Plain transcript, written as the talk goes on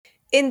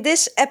In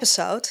this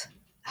episode,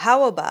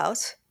 how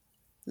about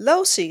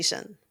low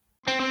season?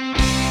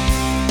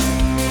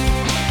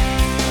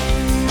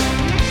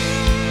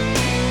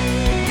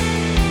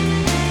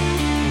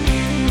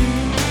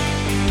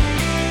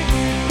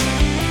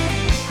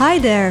 Hi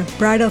there,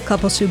 bridal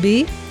couples to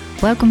be,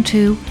 Welcome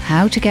to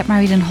How to Get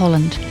Married in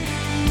Holland.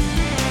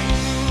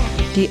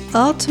 the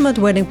ultimate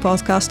wedding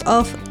podcast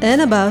of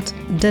and about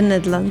the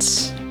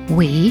Netherlands.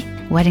 We,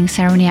 wedding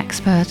ceremony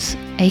experts,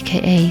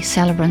 aka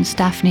celebrants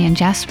Daphne and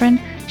Jasperin,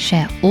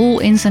 share all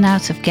ins and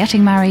outs of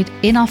getting married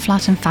in our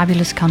flat and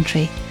fabulous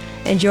country.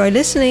 Enjoy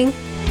listening.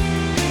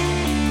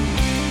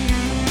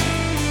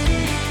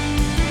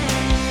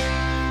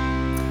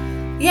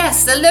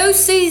 Yes, the low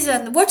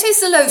season. What is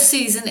the low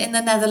season in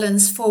the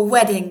Netherlands for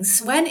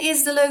weddings? When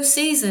is the low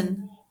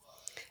season?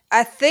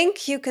 I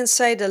think you can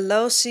say the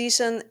low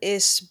season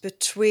is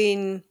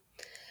between,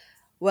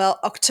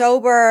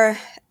 October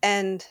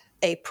and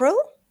April,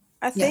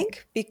 I Yeah.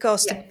 think,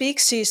 because the Yeah. peak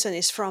season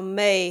is from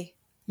May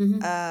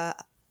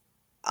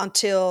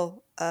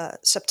until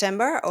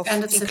September,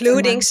 End of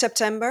including September.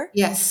 September.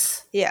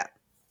 Yes. Yeah.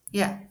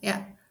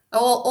 Yeah.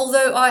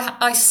 Although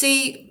I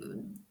see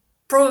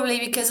probably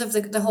because of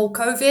the whole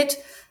COVID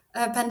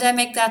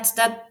pandemic that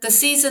the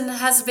season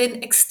has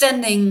been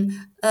extending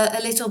a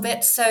little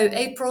bit. So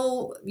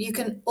April you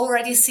can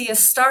already see a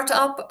start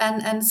up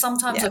and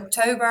sometimes Yeah.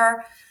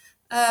 October.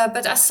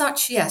 But as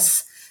such,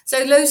 yes. So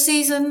low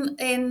season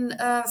in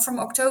from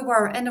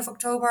October, end of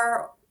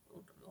October,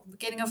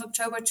 beginning of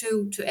October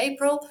to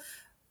April.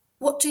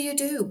 What do you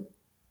do?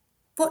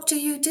 What do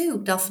you do,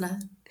 Daphne?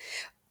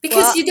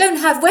 Because Well, you don't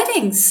have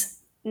weddings.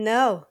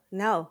 no,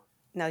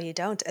 you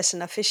don't. As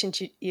an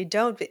officiant, you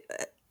don't.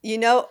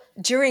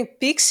 During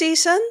peak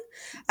season,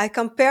 I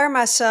compare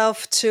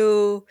myself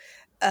to,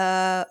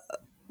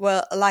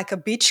 like a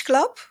beach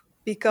club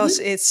because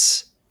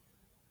it's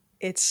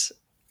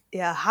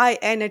high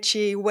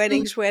energy Mm,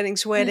 weddings,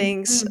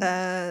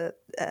 mm,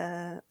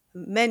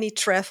 many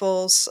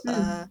travels,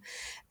 mm,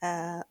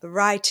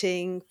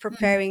 writing, mm,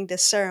 preparing the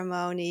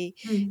ceremony.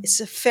 mm. It's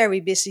a very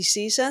busy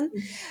season,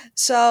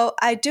 so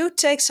I do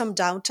take some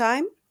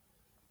downtime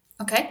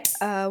Okay.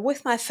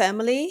 with my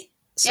family.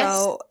 Yes.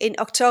 So in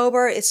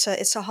October, it's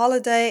a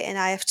holiday, and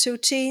I have two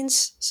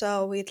teens,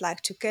 so we'd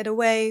like to get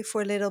away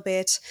for a little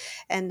bit.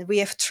 And we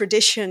have a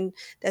tradition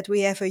that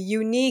we have a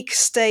unique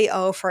stay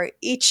over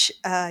each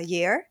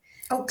year.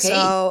 Okay.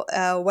 So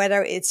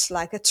whether it's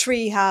like a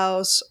tree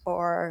house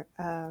or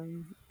a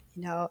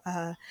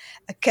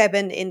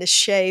cabin in the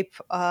shape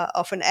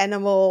of an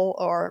animal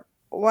or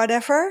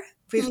whatever,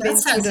 we've That been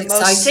to sounds the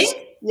exciting.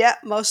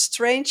 most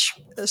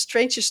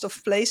strangest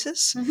of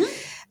places,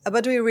 Mm-hmm.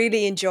 but we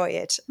really enjoy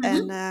it.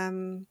 And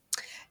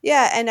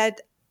Mm-hmm. and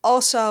I'd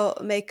also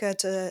make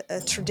it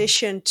a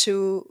tradition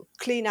to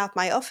clean out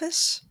my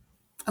office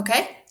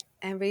Okay.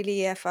 and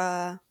really have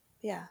a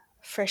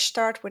fresh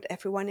start with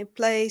everyone in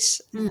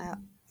place, and Mm.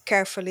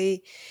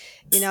 carefully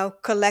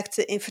collect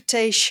the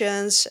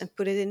invitations and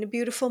put it in a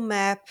beautiful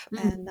map.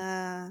 And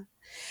Mm.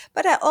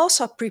 but I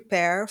also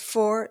prepare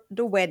for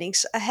the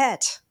weddings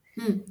ahead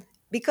Mm.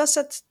 because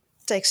that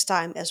takes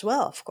time as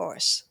well, of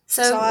course.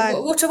 So So, I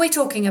what are we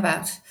talking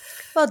about?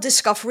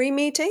 discovery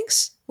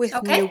meetings with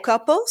new Okay.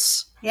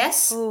 couples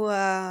Yes. who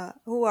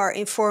are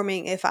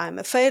informing if I'm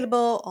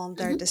available on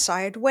their Mm-hmm.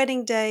 desired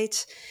wedding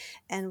date.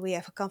 And we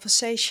have a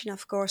conversation,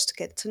 of course, to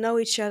get to know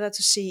each other,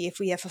 to see if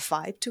we have a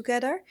vibe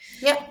together.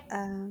 Yep.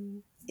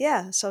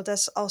 So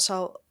that's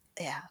also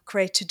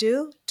great to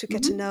do, to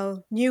get to Mm-hmm.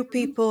 know new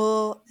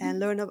people and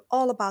learn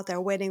all about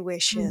their wedding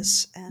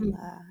wishes Mm-hmm.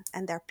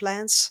 and their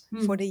plans for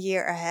Mm-hmm. the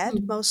year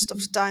ahead. Most of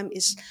the Mm-hmm. time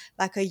is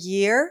like a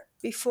year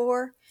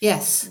before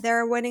Yes.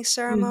 their wedding Mm.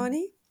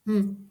 ceremony.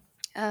 Mm.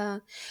 uh,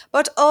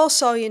 but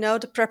also,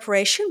 the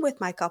preparation with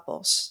my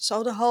couples.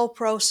 So the whole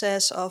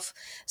process of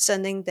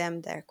sending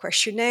them their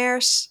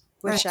questionnaires,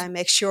 which Right. I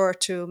make sure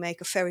to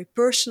make a very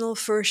personal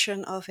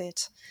version of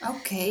it,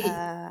 Okay.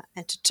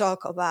 and to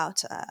talk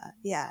about,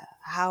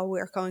 how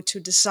we're going to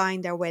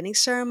design their wedding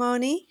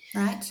ceremony.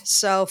 Right.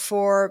 So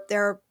for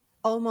there are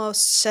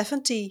almost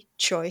 70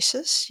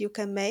 choices you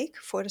can make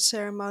for the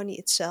ceremony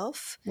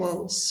itself.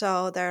 Whoa.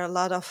 So there are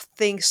a lot of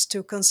things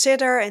to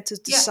consider and to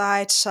Yeah.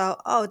 decide. So,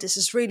 oh, this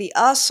is really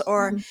us,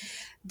 or Mm.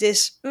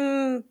 this,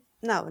 no,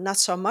 not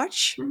so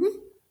much. Mm-hmm.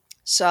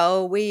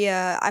 So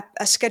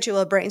I schedule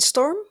a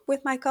brainstorm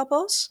with my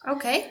couples.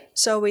 Okay.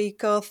 So we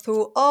go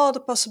through all the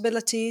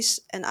possibilities,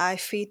 and I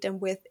feed them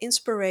with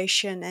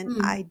inspiration and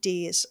Mm.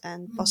 ideas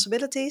and Mm.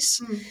 possibilities.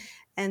 Mm.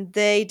 And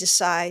they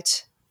decide,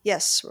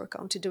 yes, we're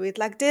going to do it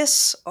like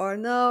this, or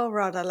no,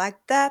 rather like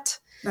that.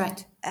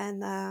 Right.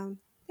 And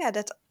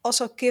that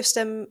also gives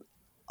them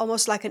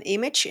almost like an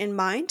image in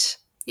mind,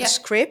 a Yeah.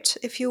 script,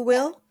 if you Yeah.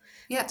 will,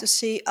 Yeah. to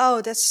see,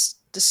 oh, that's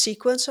the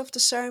sequence of the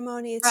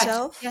ceremony Right.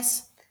 itself.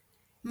 Yes.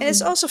 And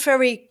it's Mm. also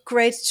very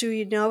great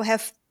to,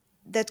 have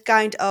that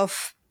kind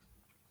of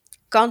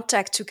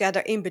contact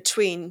together in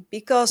between, Yeah.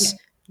 because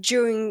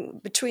during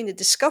between the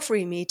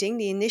discovery meeting,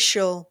 the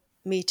initial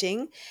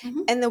meeting,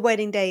 Mm-hmm. and the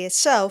wedding day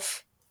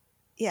itself,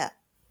 yeah,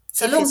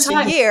 It's a If long it's a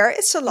time. year,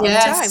 it's a long time.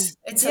 Yes,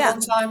 it's a Yeah,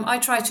 long time. I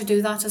try to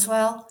do that as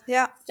well.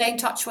 yeah. Stay in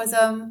touch with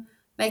them,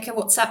 make a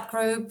WhatsApp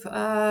group,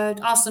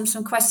 ask them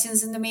some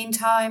questions in the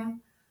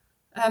meantime.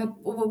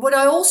 What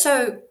I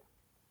also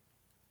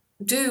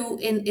do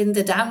in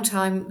the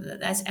downtime,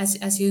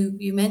 as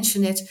you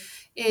mentioned it,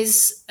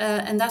 is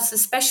and that's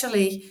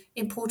especially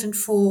important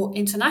for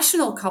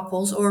international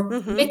couples or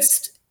Mm-hmm.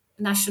 mixed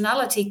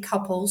nationality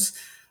couples,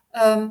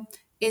 um,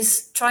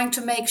 is trying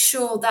to make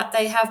sure that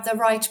they have the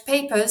right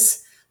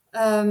papers.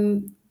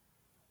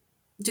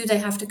 Do they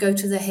have to go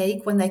to The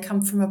Hague when they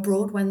come from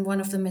abroad when one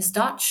of them is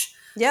Dutch?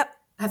 Yeah.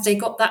 Have they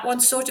got that one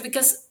sorted?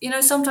 Because,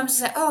 sometimes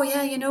they say, oh,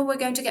 yeah, we're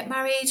going to get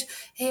married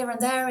here and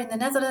there in the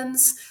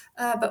Netherlands,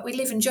 but we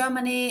live in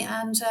Germany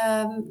and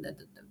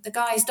the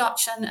guy is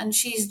Dutch and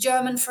she's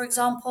German, for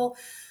example,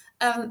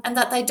 and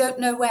that they don't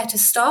know where to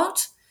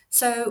start.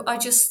 So I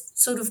just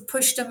sort of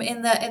push them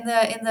in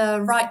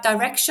the right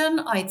direction.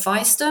 I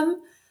advise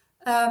them.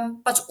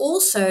 But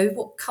also,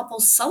 what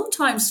couples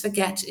sometimes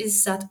forget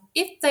is that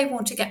if they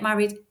want to get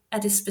married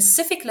at a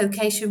specific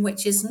location,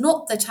 which is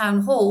not the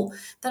town hall,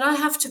 then I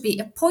have to be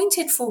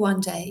appointed for one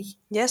day.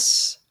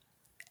 Yes.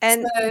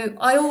 And So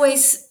I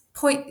always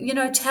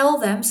tell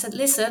them, said,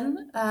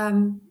 listen,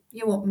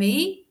 you want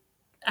me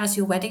as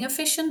your wedding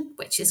officiant,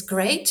 which is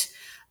great.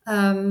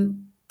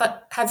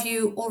 But have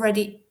you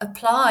already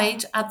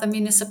applied at the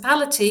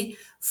municipality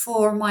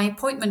for my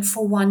appointment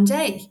for one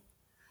day?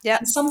 yeah,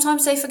 And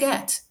sometimes they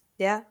forget.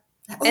 yeah.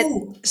 And Oh, good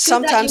that you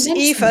sometimes mentioned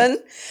it. even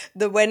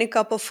the wedding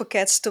couple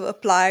forgets to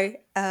apply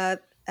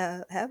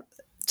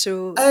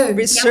to Oh, the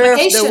reserve the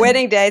application.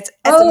 wedding date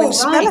at the Oh, right.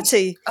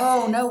 municipality.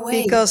 Oh, no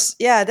way. Because,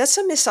 yeah, that's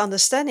a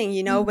misunderstanding.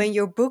 Mm. When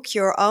you book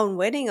your own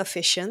wedding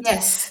officiant,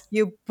 Yes.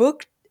 you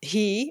book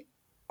he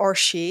or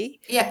she,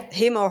 Yeah.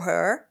 him or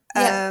her,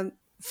 Yeah.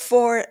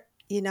 for,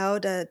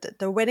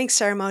 the wedding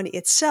ceremony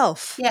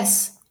itself.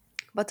 Yes.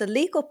 But the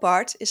legal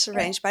part is Yeah.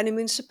 arranged by the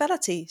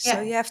municipality. So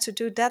Yeah. you have to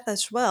do that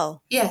as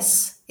well.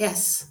 Yes.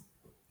 Yes.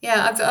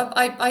 Yeah.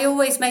 I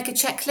always make a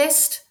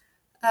checklist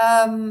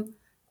um,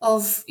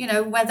 of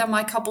whether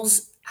my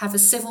couples have a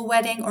civil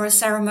wedding or a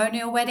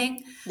ceremonial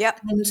wedding, Yeah.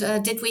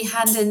 and did we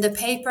hand in the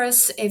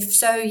papers? If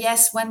so,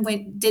 yes. When we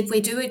did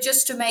we do it,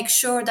 just to make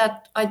sure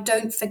that I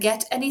don't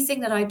forget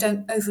anything, that I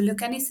don't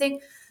overlook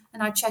anything,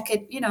 and I check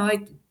it.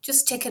 I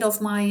just tick it off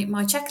my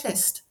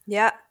checklist.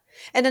 Yeah.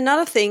 And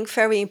another thing,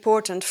 very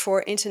important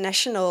for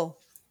international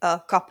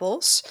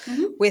couples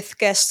Hmm. with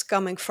guests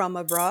coming from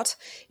abroad,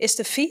 is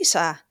the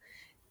visa.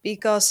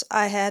 Because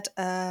I had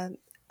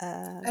Oh,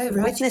 right. Yes, of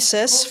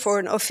witnesses course. for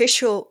an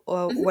official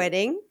Hmm.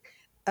 wedding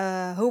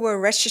who were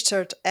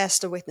registered as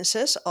the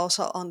witnesses,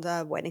 also on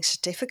the wedding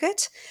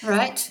certificate,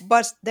 Right.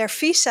 but their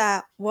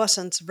visa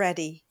wasn't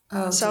ready.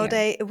 Oh So dear.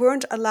 they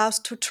weren't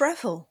allowed to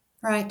travel,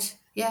 Right.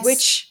 Yes.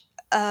 which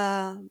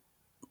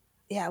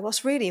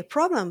was really a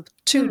problem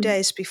 2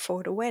 days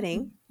before the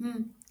wedding.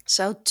 Mm.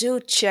 So do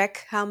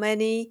check how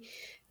much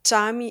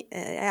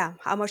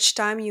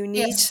time you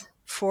need Yes.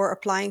 for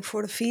applying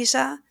for the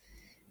visa,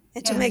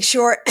 and to Yeah. make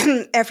sure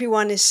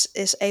everyone is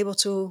able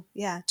to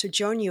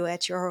join you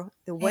at your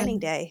the Yeah. wedding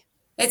day.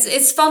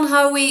 It's fun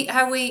how we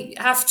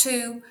have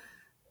to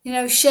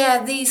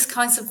share these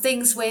kinds of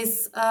things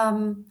with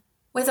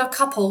our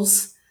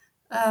couples,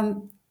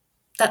 um,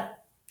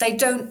 that they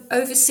don't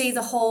oversee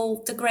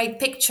the great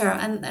picture,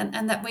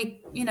 and that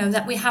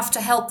we have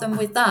to help them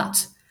with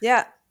that.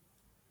 Yeah,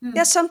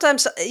 yeah. Mm.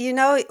 Sometimes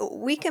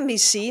we can be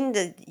seen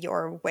that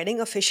your wedding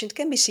officiant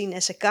can be seen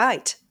as a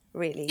guide,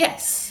 really.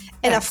 Yes.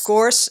 And of Yes.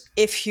 course,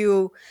 if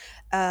you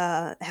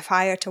have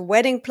hired a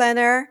wedding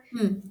planner,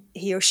 Mm.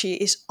 he or she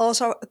is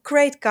also a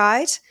great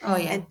guide, Oh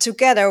yeah. and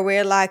together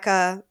we're like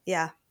A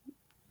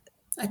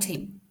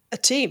team. a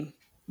team.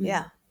 Mm.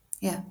 Yeah,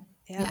 Yeah.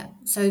 yeah, Yeah.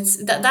 So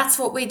that's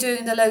what we do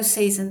in the low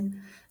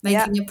season: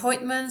 yeah. making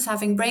appointments,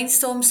 having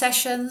brainstorm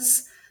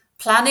sessions,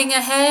 planning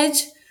ahead,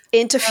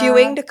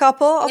 Interviewing the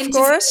couple, of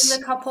interviewing the course.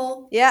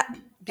 couple. Yeah,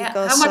 Yeah. How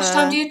because much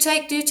time do you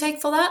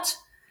take for that?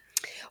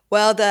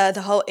 well,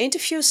 the whole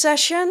interview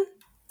session.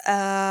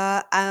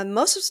 And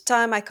most of the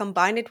time, I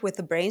combine it with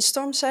the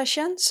brainstorm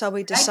session. So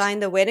we Right. design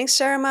the wedding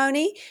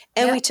ceremony,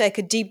 and Yeah. we take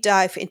a deep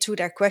dive into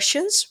their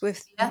questions,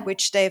 with Yeah.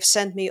 which they've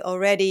sent me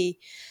already,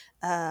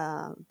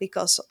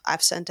 because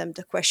I've sent them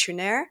the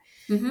questionnaire.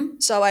 Mm-hmm.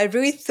 So I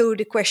read through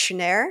the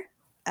questionnaire,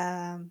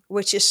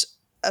 which is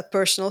a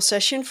personal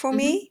session for Mm-hmm.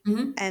 me,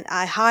 Mm-hmm. and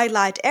I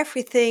highlight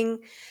everything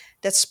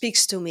that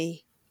speaks to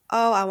me.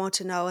 Oh, I want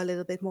to know a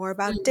little bit more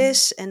about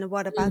this, and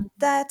what about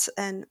that,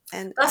 and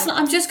I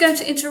I'm just going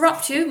to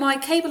interrupt you. My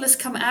cable has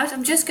come out.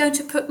 I'm just going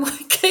to put my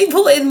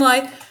cable in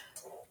my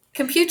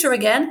computer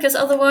again, because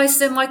otherwise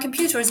then my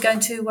computer is going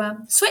to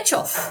switch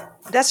off.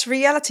 that's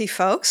reality,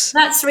 folks.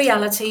 That's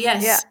reality, Yeah,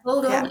 yes.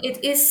 Hold yeah. on,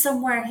 it is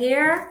somewhere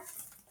here.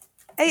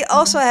 And you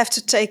also have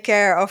to take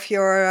care of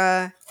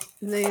your,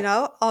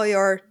 all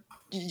your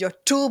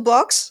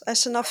toolbox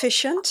as an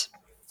officiant.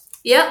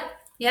 Yeah,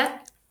 yeah.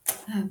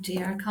 Oh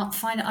dear, I can't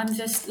find it. I'm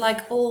just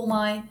like all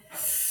my.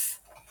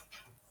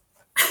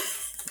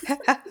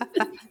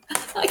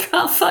 I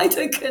can't find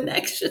a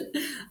connection.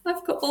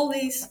 I've got all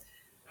these.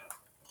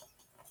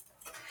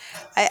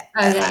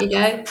 There you go.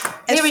 At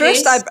Here it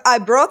first, is. I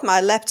brought my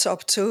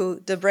laptop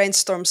to the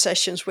brainstorm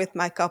sessions with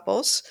my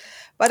couples,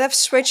 but I've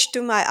switched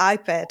to my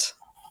iPad.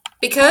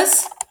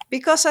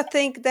 Because I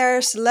think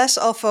there's less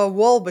of a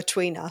wall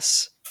between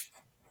us.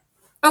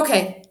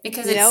 Okay,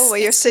 because where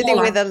you're sitting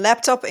with a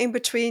laptop in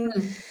between.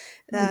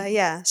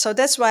 Yeah, so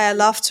that's why I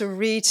love to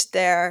read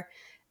their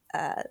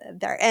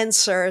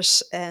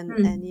answers and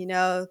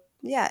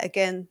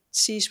again,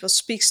 sees what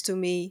speaks to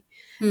me,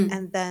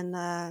 and then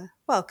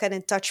get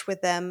in touch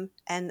with them,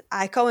 and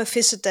I go and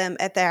visit them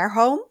at their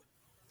home,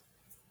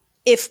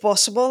 if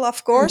possible,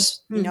 of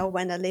course.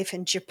 When I live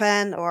in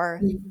Japan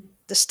or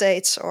the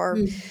States, or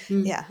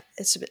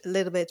it's a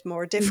little bit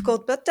more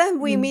difficult, but then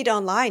we meet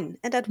online,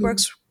 and that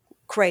works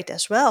great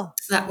as well.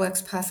 That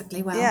works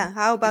perfectly well. Yeah.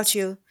 How about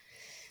you?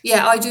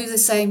 Yeah, I do the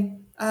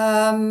same.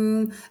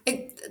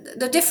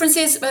 The difference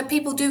is that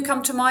people do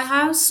come to my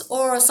house,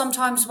 or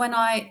sometimes when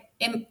I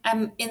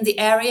am in the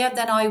area,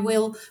 then I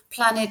will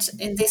plan it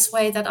in this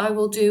way, that I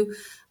will do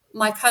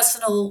my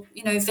personal,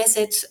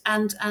 visit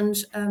and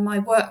my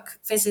work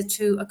visit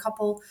to a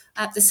couple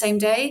at the same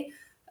day.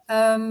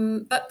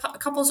 But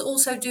couples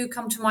also do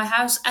come to my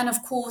house, and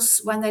of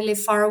course, when they live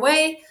far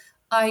away,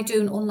 I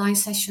do an online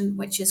session,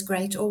 which is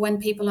great. Or when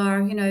people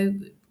are,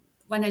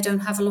 when I don't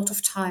have a lot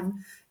of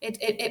time,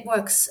 it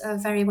works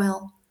very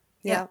well.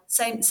 Yeah.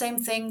 Same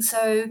thing.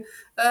 So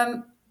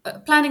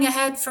planning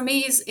ahead for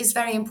me is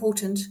very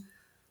important,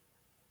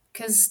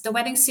 because the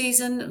wedding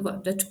season,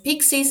 the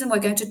peak season, we're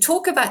going to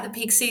talk about the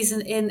peak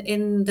season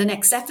in the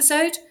next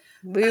episode.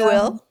 We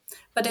will.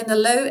 But in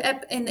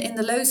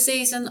the low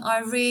season, I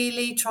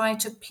really try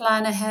to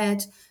plan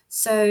ahead,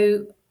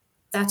 so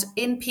that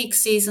in peak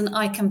season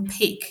I can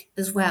peak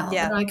as well.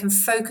 Yeah. And I can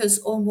focus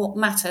on what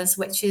matters,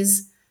 which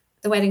is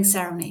the wedding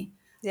ceremony.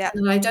 Yeah.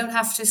 And I don't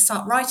have to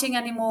start writing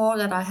anymore,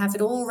 that I have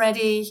it all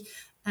ready.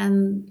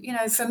 And,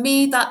 for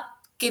me, that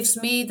gives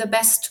me the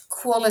best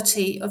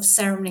quality of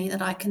ceremony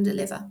that I can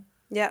deliver.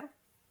 Yeah.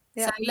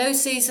 Yeah. So low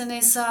season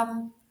is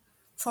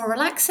for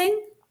relaxing,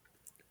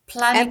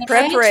 planning and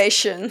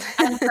preparation.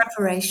 And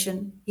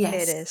preparation,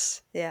 yes. It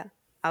is, yeah.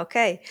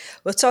 Okay,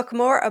 we'll talk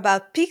more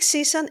about peak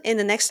season in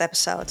the next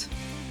episode.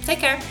 Take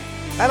care.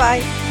 Bye-bye.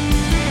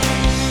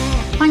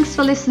 Thanks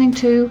for listening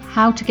to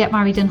How to Get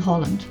Married in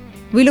Holland.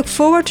 We look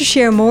forward to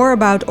share more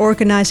about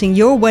organizing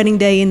your wedding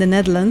day in the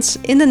Netherlands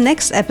in the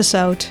next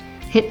episode.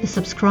 Hit the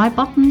subscribe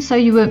button so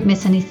you won't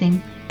miss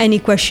anything. Any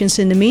questions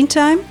in the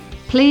meantime?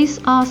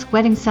 Please ask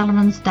wedding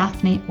celebrants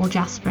Daphne or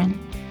Jasperin.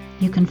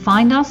 You can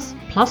find us,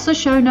 plus the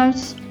show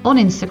notes, on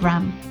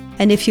Instagram.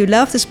 And if you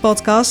love this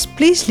podcast,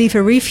 please leave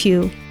a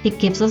review. It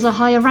gives us a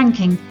higher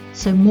ranking,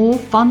 so more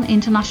fun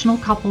international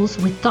couples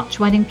with Dutch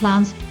wedding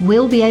plans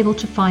will be able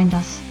to find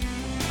us.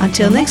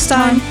 Until next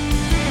time.